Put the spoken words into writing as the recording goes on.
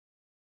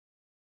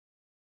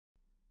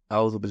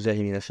أعوذ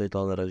بالله من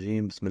الشيطان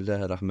الرجيم بسم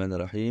الله الرحمن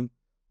الرحيم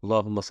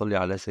اللهم صل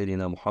على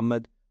سيدنا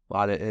محمد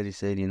وعلى آل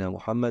سيدنا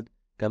محمد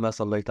كما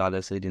صليت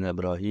على سيدنا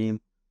إبراهيم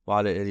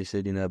وعلى آل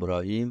سيدنا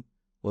إبراهيم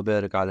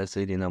وبارك على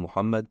سيدنا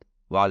محمد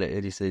وعلى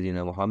آل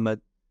سيدنا محمد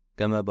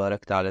كما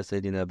باركت على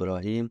سيدنا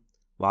إبراهيم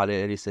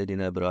وعلى آل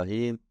سيدنا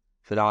إبراهيم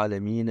في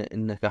العالمين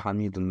إنك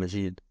حميد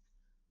مجيد.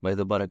 By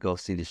the barakah of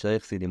Sidi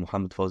Shaykh, Sidi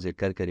Mohamed Faouzi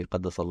Karkari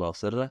قدس الله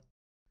سره.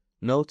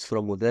 Notes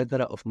from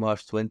Mudhakara of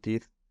March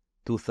 20th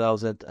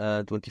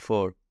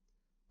 2024,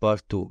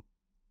 Part 2.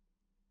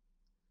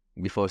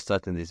 Before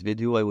starting this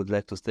video, I would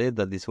like to state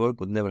that this work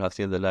would never have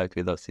seen the light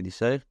without Sidi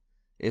Shaykh.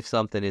 If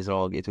something is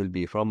wrong, it will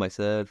be from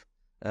myself,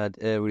 and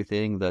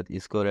everything that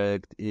is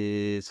correct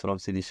is from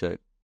Sidi Shaykh.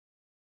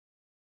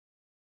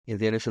 In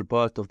the initial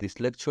part of this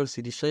lecture,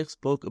 Sidi Shaykh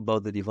spoke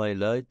about the divine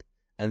light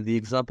and the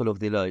example of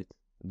the light,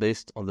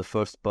 based on the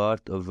first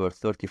part of verse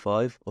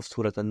 35 of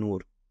Surah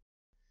An-Nur.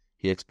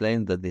 He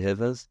explained that the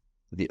heavens,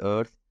 the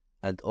earth,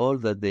 and all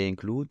that they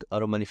include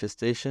are a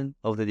manifestation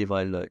of the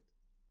divine light.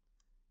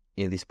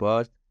 In this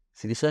part,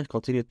 Sidi Shaykh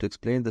continued to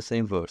explain the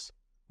same verse,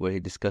 where he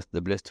discussed the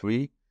blessed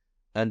tree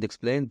and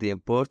explained the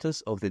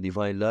importance of the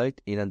divine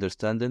light in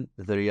understanding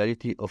the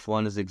reality of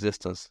one's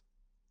existence.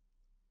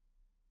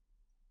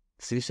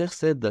 Sidi Shaykh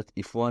said that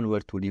if one were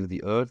to leave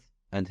the earth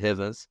and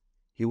heavens,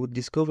 he would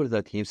discover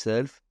that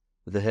himself,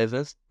 the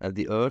heavens, and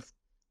the earth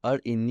are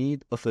in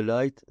need of a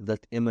light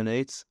that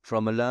emanates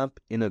from a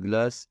lamp in a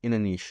glass in a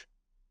niche.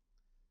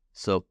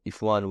 So,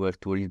 if one were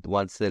to rid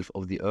oneself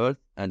of the earth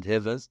and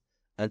heavens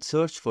and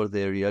search for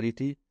their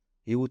reality,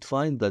 he would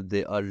find that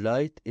they are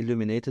light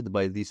illuminated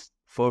by this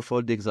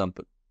fourfold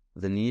example: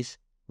 the niche,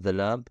 the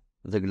lamp,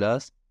 the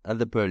glass, and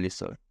the pearly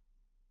star.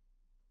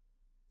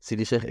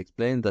 Sidi Shaykh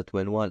explained that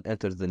when one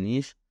enters the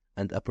niche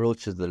and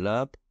approaches the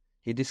lamp,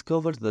 he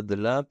discovers that the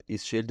lamp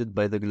is shielded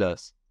by the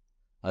glass.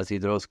 As he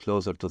draws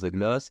closer to the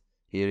glass,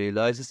 he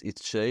realizes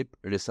its shape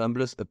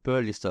resembles a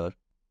pearly star,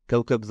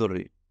 Kawkab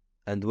Dhurri.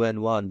 And when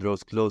one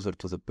draws closer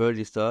to the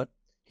pearly star,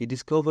 he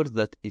discovers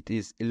that it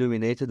is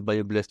illuminated by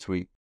a blessed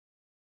tree.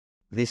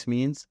 This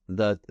means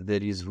that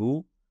there is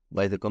who,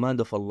 by the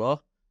command of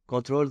Allah,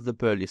 controls the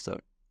pearly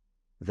star.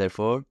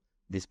 Therefore,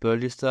 this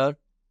pearly star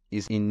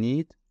is in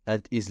need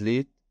and is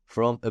lit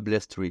from a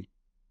blessed tree.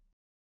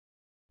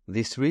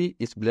 This tree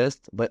is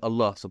blessed by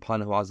Allah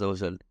subhanahu wa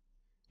ta'ala.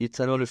 It's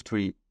an olive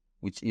tree,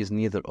 which is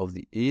neither of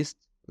the east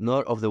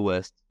nor of the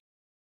west.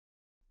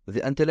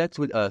 The intellect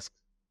will ask,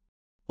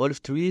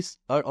 olive trees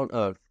are on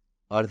earth.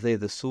 Are they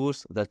the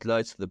source that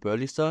lights the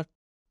pearly star?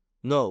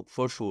 No,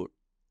 for sure.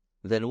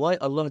 Then why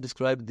Allah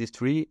described this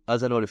tree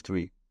as an olive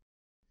tree?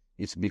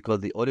 It's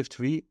because the olive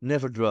tree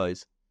never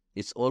dries.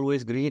 It's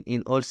always green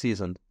in all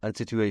seasons and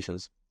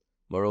situations.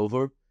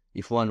 Moreover,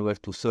 if one were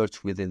to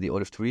search within the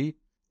olive tree,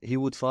 he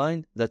would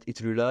find that it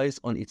relies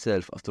on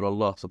itself after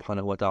Allah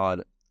subhanahu wa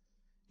ta'ala.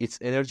 Its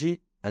energy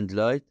and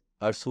light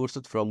are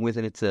sourced from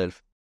within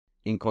itself,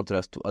 in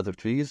contrast to other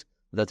trees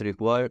that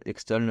require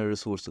external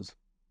resources.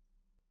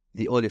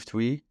 The olive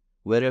tree,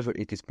 wherever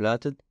it is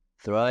planted,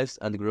 thrives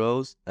and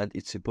grows, and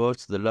it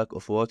supports the lack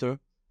of water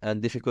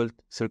and difficult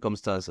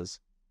circumstances.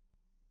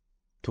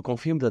 To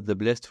confirm that the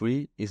blessed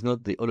tree is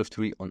not the olive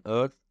tree on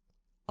earth,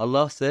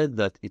 Allah said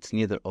that it's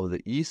neither of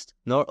the east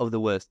nor of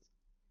the west.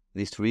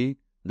 This tree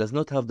does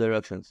not have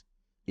directions.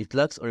 It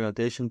lacks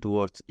orientation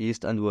towards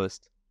east and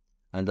west.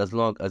 And as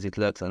long as it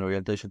lacks an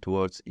orientation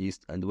towards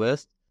east and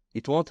west,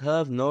 it won't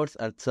have north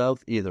and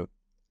south either.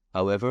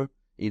 However,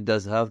 it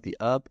does have the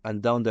up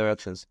and down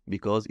directions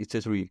because it's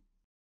a tree.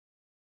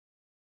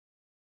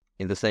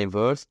 In the same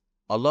verse,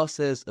 Allah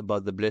says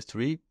about the blessed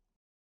tree,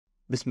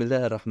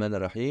 Bismillah ar-Rahman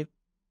ar-Rahim,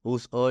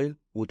 whose oil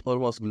would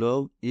almost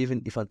glow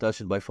even if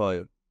untouched by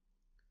fire.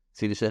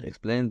 Sidi Shaykh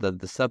explained that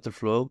the subtle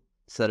flow,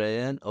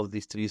 sarayan, of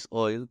this tree's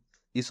oil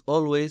is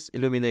always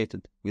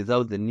illuminated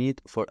without the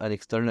need for an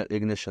external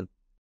ignition.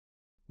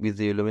 With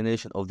the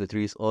illumination of the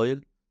tree's oil,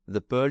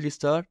 the pearly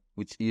star,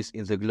 which is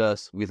in the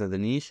glass within the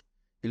niche,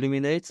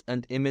 illuminates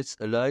and emits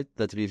a light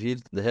that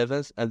reveals the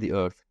heavens and the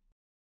earth.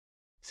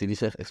 Sidi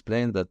Shaykh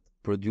explained that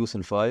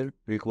producing fire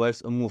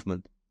requires a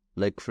movement,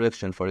 like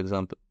friction for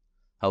example.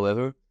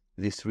 However,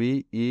 this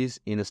tree is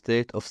in a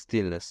state of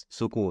stillness,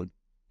 sukoon.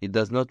 It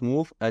does not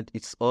move and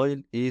its oil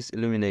is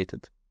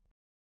illuminated.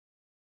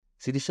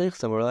 Sidi Shaykh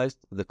summarized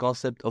the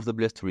concept of the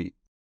blessed tree.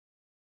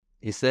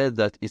 He said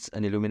that it's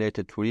an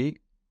illuminated tree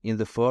in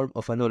the form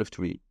of an olive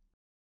tree.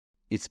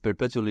 It's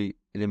perpetually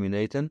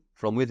illuminating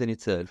from within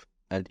itself,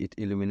 and it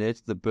illuminates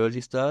the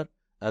pearly star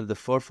and the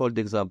fourfold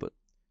example,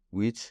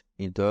 which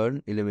in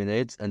turn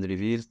illuminates and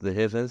reveals the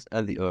heavens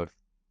and the earth.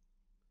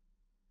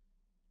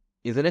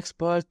 In the next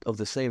part of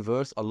the same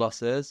verse, Allah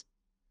says,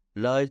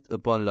 light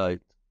upon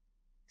light.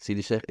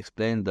 Sidi Shaykh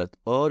explained that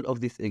all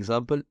of this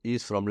example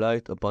is from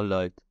light upon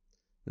light.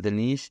 The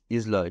niche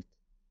is light,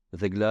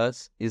 the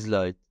glass is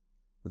light,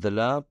 the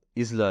lamp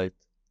is light,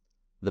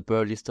 the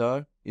pearly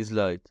star is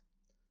light,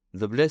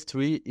 the blessed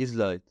tree is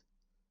light,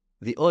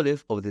 the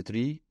olive of the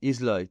tree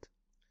is light.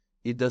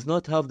 It does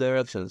not have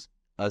directions,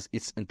 as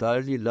it's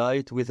entirely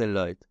light within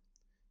light.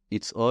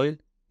 Its oil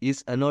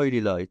is an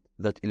oily light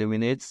that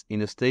illuminates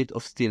in a state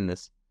of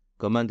stillness,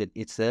 commanded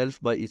itself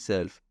by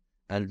itself,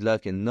 and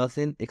lacking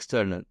nothing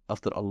external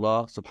after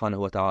Allah subhanahu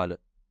wa ta'ala.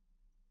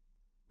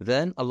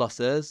 Then Allah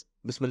says,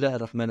 Bismillah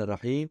ar-Rahman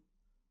ar-Rahim,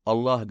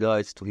 Allah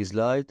guides to His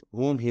light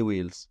whom He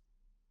wills.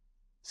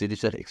 Sidi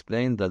Shaykh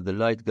explained that the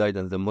light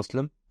guiding the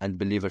Muslim and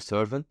believer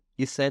servant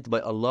is sent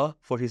by Allah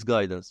for his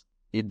guidance.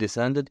 It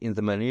descended in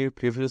the manner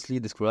previously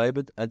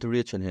described and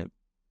reached him.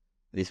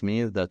 This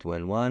means that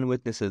when one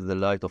witnesses the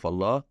light of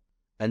Allah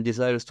and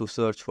desires to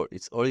search for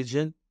its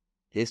origin,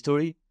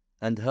 history,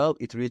 and how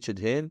it reached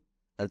him,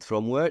 and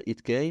from where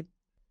it came,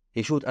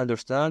 he should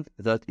understand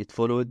that it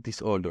followed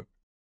this order.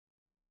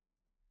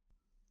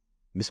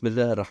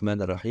 Bismillah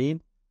ar-Rahman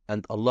ar-Rahim,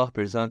 and Allah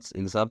presents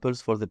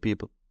examples for the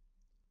people.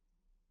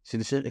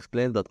 Sidi Shaykh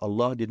explained that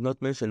Allah did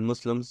not mention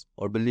Muslims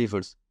or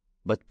believers,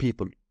 but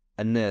people,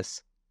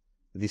 an-nas.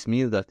 This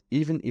means that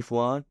even if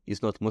one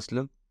is not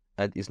Muslim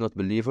and is not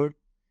believer,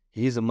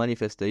 he is a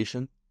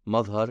manifestation,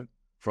 madhar,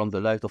 from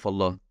the light of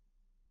Allah.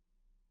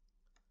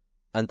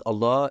 And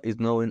Allah is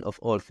knowing of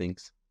all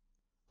things.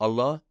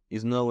 Allah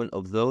is knowing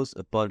of those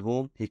upon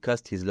whom He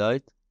cast His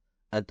light,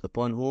 and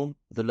upon whom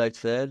the light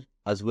fell,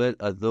 as well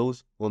as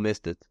those who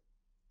missed it.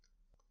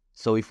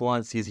 So if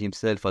one sees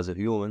himself as a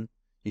human,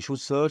 he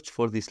should search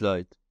for this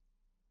light.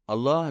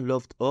 Allah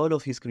loved all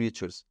of His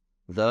creatures.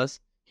 Thus,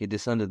 He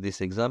descended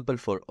this example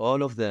for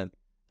all of them,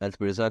 and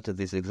presented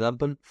this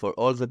example for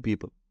all the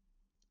people.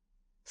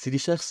 Sidi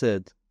Shaykh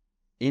said,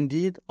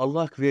 indeed,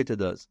 Allah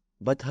created us,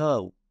 but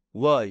how,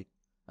 why,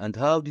 and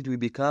how did we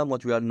become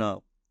what we are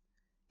now?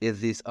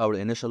 Is this our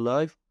initial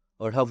life,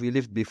 or have we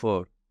lived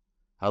before?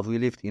 Have we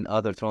lived in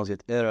other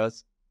transient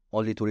eras,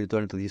 only to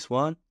return to this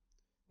one?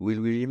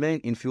 Will we remain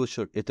in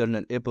future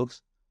eternal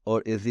epochs,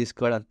 or is this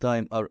current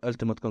time our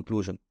ultimate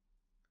conclusion?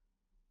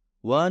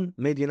 One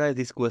may deny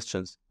these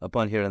questions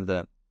upon hearing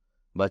them,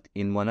 but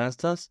in one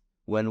instance,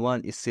 when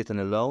one is sitting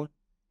alone,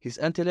 his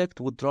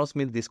intellect would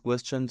transmit these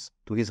questions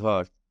to his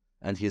heart,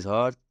 and his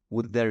heart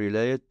would then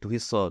relay it to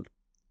his soul.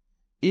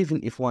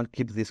 Even if one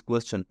keeps this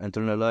question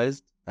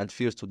internalized and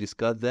fears to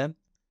discuss them,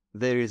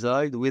 they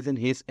reside within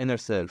his inner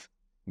self,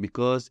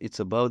 because it's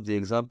about the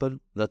example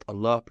that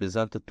Allah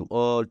presented to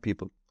all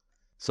people.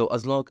 So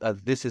as long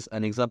as this is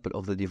an example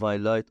of the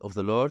divine light of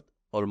the Lord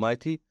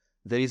Almighty,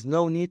 there is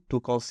no need to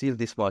conceal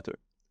this matter.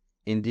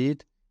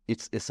 Indeed,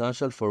 it's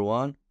essential for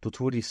one to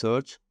truly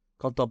search,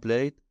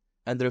 contemplate,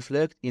 and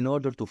reflect in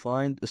order to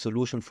find a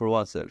solution for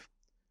oneself,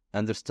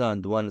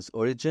 understand one's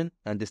origin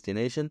and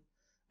destination,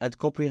 and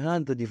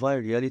comprehend the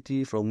divine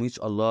reality from which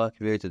Allah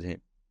created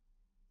him.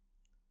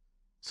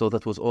 So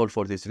that was all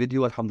for this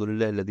video.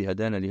 Alhamdulillah الذي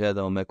هدانا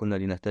لهذا وما كنا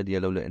لنهتدي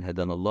لولا إن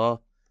هدانا الله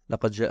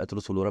لقد جاءت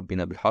رسل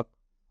ربنا بالحق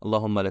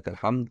اللهم لك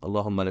الحمد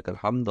اللهم لك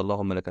الحمد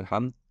اللهم لك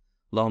الحمد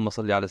اللهم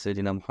صل على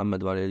سيدنا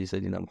محمد وعلى آل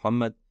سيدنا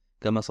محمد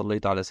كما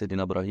صليت على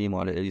سيدنا إبراهيم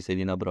وعلى آل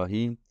سيدنا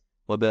إبراهيم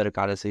وبارك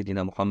على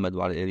سيدنا محمد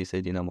وعلى آل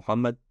سيدنا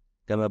محمد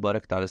كما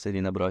باركت على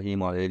سيدنا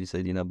إبراهيم وعلى آل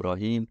سيدنا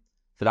إبراهيم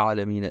في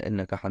العالمين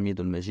إنك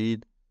حميد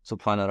مجيد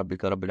سبحان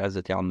ربك رب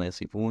العزة عما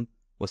يصفون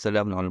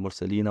وسلام على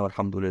المرسلين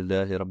والحمد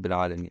لله رب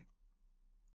العالمين.